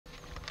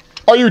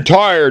Are you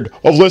tired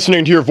of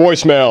listening to your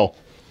voicemail?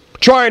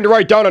 Trying to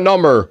write down a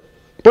number,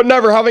 but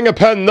never having a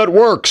pen that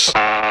works?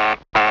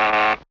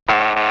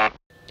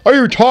 Are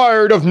you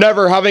tired of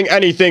never having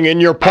anything in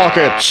your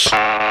pockets?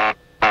 Are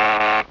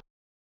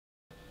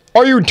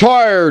you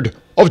tired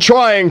of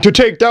trying to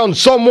take down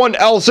someone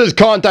else's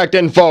contact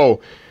info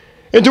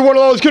into one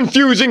of those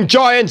confusing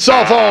giant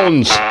cell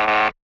phones?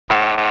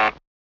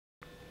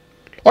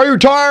 Are you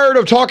tired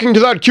of talking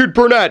to that cute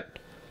brunette,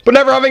 but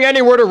never having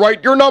anywhere to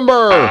write your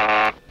number?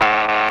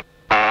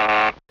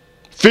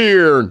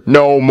 Fear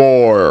no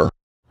more.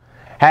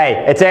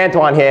 Hey, it's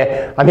Antoine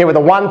here. I'm here with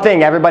the one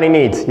thing everybody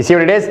needs. You see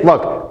what it is?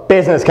 Look,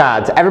 business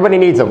cards. Everybody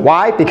needs them.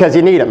 Why? Because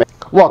you need them.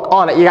 Look,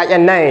 on it, you got your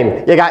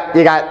name, you got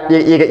your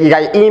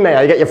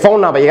email, you got your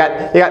phone number, you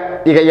got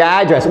your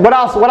address. What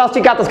else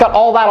you got that's got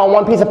all that on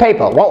one piece of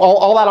paper?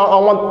 All that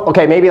on one,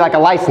 okay, maybe like a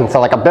license or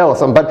like a bill or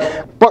something,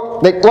 but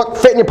look,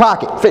 fit in your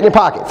pocket, fit in your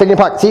pocket, fit in your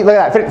pocket. See, look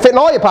at that, fit in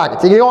all your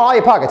pockets. You can go in all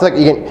your pockets. Look,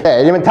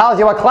 it even tells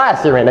you what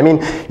class you're in. I mean,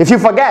 if you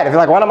forget, if you're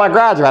like, when am I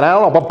graduating? I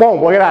don't know, but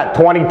boom, look at that,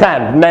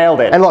 2010,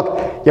 nailed it. And look,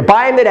 you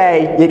buy them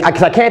today,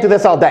 because I can't do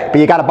this all day, but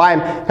you gotta buy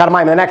them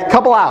in the next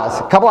couple hours.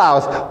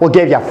 We'll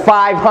give you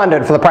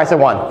 $500 for the price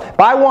of one.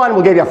 Buy one,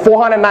 we'll give you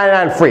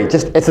 $499 free.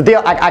 It's a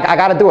deal. I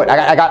gotta do it.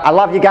 I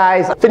love you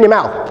guys. Fit in your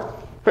mouth.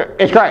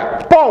 It's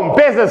great. Boom,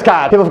 business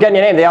card. People forgetting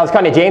your name. They always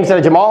call you James instead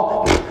of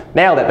Jamal.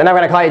 Nailed it. They're never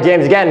gonna call you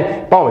James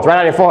again. Boom, it's right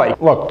on your forehead.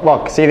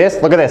 Look, see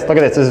this? Look at this.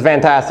 This is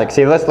fantastic.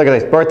 See this? Look at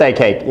this. Birthday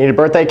cake. You need a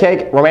birthday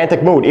cake?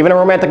 Romantic mood. Even a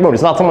romantic mood.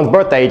 It's not someone's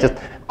birthday.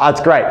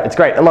 It's great. It's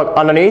great. And look,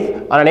 underneath,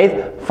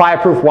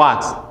 fireproof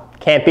watch.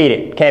 Can't beat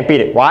it. Can't beat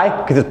it. Why?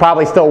 Because it's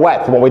probably still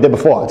wet from what we did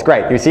before. It's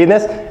great. You see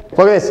this?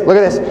 Look at this. Look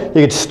at this.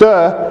 You could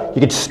stir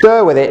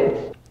with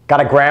it.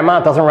 Got a grandma,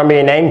 doesn't remember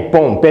your name?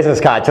 Boom,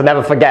 business card. She'll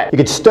never forget. You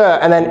could stir,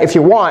 and then if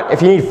you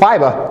need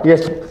fiber, you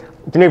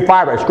need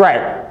fiber. It's great.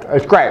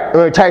 It's great.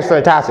 It tastes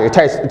fantastic. It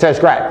tastes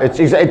great.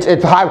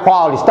 It's high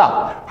quality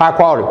stuff. High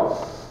quality.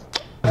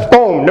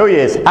 Boom, New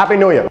Year's. Happy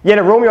New Year. You in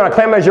a room, you want to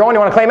claim it as your own, you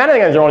want to claim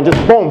anything as your own, just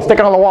boom, stick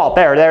it on the wall.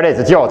 There it is.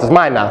 It's yours. It's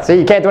mine now. See,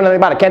 you can't do anything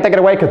about it. Can't take it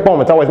away because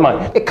boom, it's always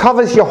mine. It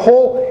covers your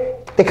whole,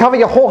 they cover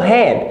your whole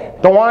hand.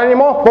 Don't want it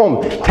anymore?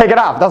 Boom, take it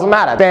off. Doesn't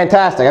matter.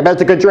 Fantastic. I bet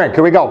it's a good drink.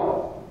 Here we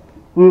go.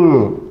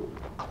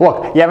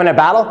 Look, you having a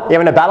battle? You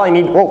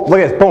need, oh, look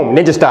at this. Boom,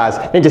 Ninja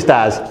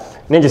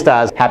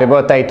Stars. Happy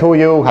birthday to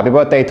you. Happy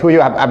birthday to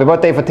you. Happy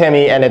birthday for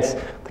Timmy. And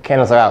the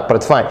candles are out, but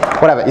it's fine.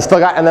 Whatever. You still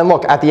got, and then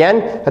look, at the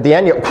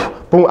end, you,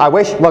 boom, I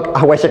wish I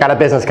got a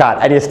business card.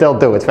 And you still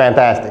do. It's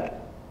fantastic.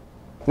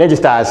 Ninja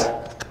Stars.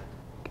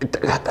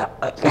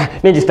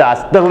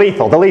 They're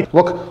lethal.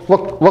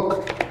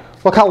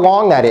 Look how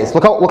long that is.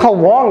 Look how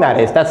long that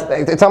is.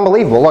 It's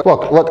unbelievable.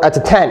 Look. That's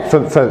a tent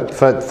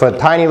for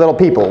tiny little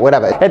people.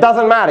 Whatever. It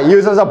doesn't matter.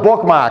 Use it as a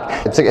bookmark.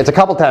 It's a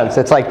couple tents.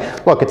 It's like,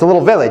 look, it's a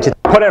little village.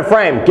 Put it in a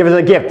frame. Give it as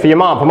a gift for your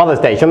mom for Mother's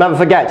Day. She'll never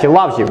forget. She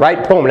loves you,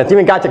 right? Boom. And it's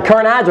even got your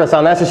current address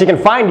on there so she can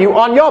find you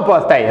on your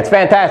birthday. It's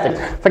fantastic.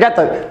 Forget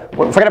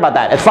about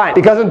that. It's fine.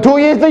 Because in 2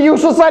 years they're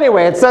useless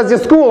anyway. It says your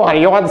school on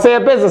it. You want to say a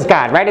business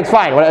card, right? It's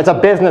fine. It's a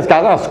business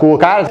card. It's not a school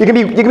card. You can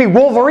be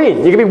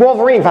Wolverine. You can be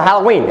Wolverine for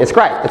Halloween. It's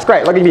great. It's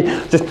great. Look at me.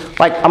 Just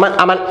like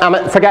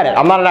forget it.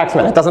 I'm not an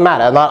X-Men. It doesn't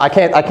matter. I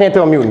can't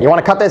do a mutant. You want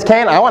to cut this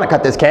can? I want to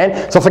cut this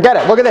can. So forget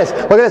it. Look at this.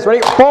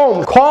 Ready?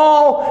 Boom.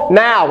 Call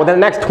now within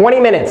the next 20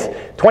 minutes.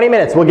 20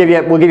 minutes. We'll give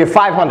you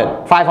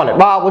 $500.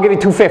 Well, we'll give you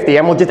 $250,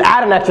 and we'll just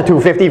add an extra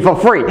 $250 for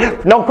free.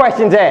 No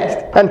questions asked.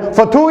 And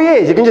for 2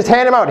 years, you can just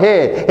hand them out.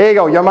 Here you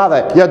go. Your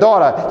mother, your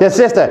daughter, your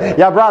sister,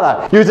 your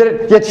brother. Use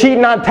it. You're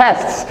cheating on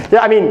tests.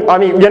 I mean,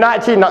 you're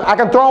not cheating. I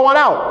can throw one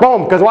out.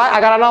 Boom. Because why?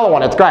 I got another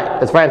one. It's great.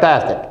 It's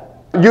fantastic.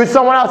 Use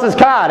someone else's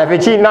card if you're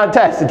cheating on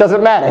tests. It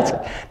doesn't matter.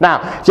 Now,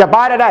 if you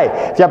buy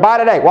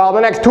today, well,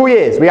 the next 2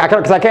 years,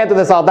 because I can't do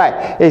this all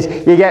day, is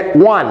you get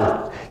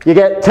one, you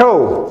get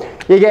two,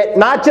 you get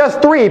not just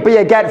three, but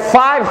you get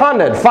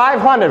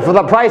 $500 for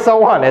the price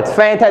of one. It's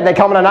fantastic. They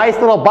come in a nice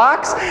little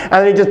box, and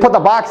then you just put the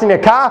box in your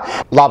car.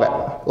 Love it.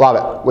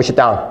 Wish it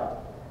down.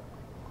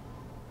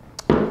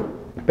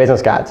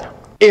 Business cards.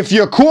 If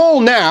you're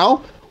cool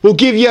now, we'll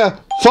give you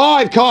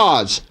 5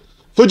 cards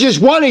for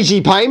just one easy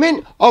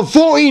payment of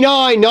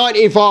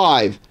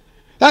 $49.95.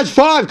 That's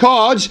 5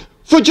 cards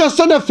for just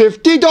under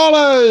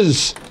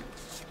 $50.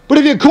 But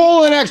if you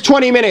call in the next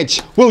 20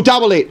 minutes, we'll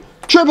double it,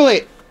 triple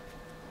it.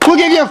 We'll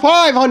give you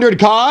 500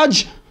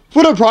 cards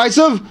for the price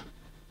of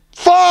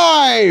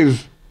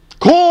 5.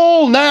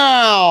 Call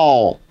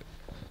now.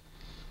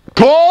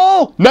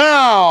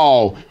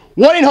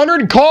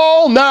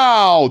 1-800-CALL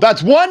NOW.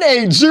 That's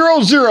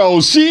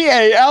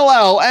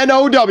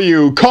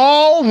 1-800-CALLNOW.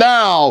 Call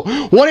now.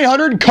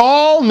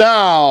 1-800-CALL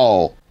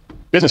NOW.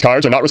 Business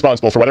cards are not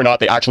responsible for whether or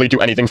not they actually do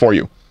anything for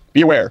you.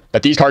 Be aware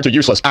that these cards are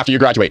useless after you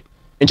graduate.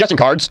 Ingesting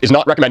cards is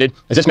not recommended,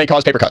 as this may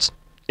cause paper cuts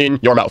in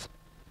your mouth.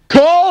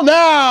 Call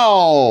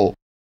now!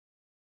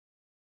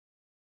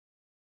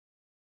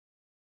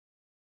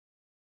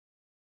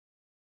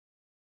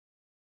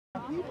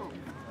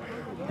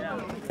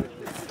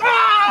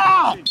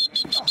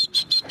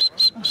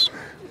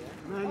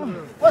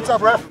 What's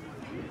up, ref?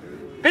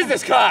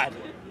 Business card.